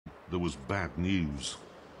there was bad news.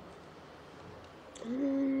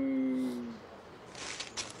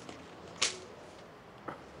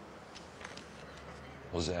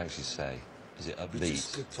 What does it actually say? Is it upbeat?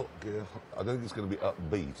 It's a Top Gear. I don't think it's going to be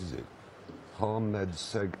upbeat, is it? Hammond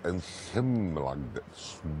seg and Hammond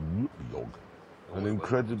log. An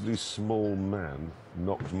incredibly small man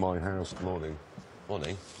knocked my house. Morning.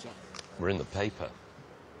 Morning. We're in the paper.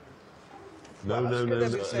 No.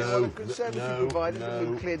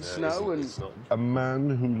 Cleared snow and... A man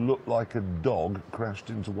who looked like a dog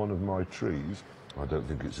crashed into one of my trees. I don't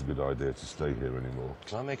think it's a good idea to stay here anymore.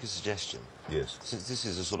 Can I make a suggestion? Yes. Since this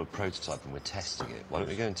is a sort of prototype and we're testing it, why don't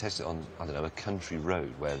we go and test it on, I don't know, a country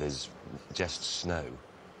road where there's just snow?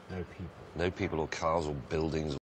 No people. No people or cars or buildings